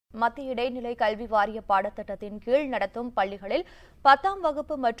மத்திய இடைநிலை கல்வி வாரிய பாடத்திட்டத்தின் கீழ் நடத்தும் பள்ளிகளில் 10ஆம்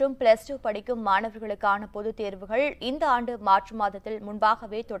வகுப்பு மற்றும் +2 படிக்கும் மாணவர்களுக்கான பொதுத் தேர்வுகள் இந்த ஆண்டு மார்ச் மாதத்தில்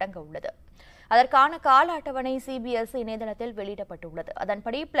முன்பாகவே தொடங்க உள்ளது. அதற்கான கால அட்டவணை சிபிஎஸ்இ இணையதளத்தில் வெளியிடப்பட்டுள்ளது.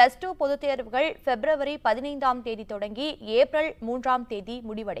 அதன்படி +2 பொதுத் தேர்வுகள் பிப்ரவரி 15ஆம் தேதி தொடங்கி ஏப்ரல் 3ஆம் தேதி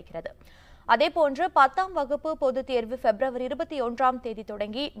முடிவடைகிறது. அதேபோன்று 10ஆம் வகுப்பு பொதுத் தேர்வு பிப்ரவரி 21ஆம் தேதி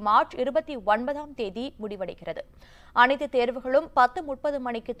தொடங்கி மார்ச் 29ஆம் தேதி முடிவடைகிறது. அனைத்து தேர்வுகளும் 10:30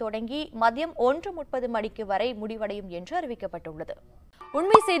 மணிக்கு தொடங்கி மதியம் 1:30 மணிக்கு வரை முடிவடையும் என்று அறிவிக்கப்பட்டுள்ளது.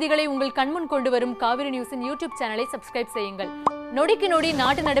 உண்மை செய்திகளை உங்கள் கண்முன் கொண்டு வரும் காவிரி நியூஸின் யூடியூப் சேனலை சப்ஸ்கிரைப் செய்யுங்கள். நொடிக்கு நொடி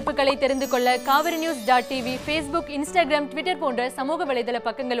நாட்டு நடப்புகளை தெரிந்து கொள்ள kaaverinews.tv, Facebook, Instagram, Twitter போன்ற சமூக வலைதள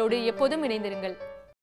பக்கங்களோடு எப்போதும் இணைந்திருங்கள்.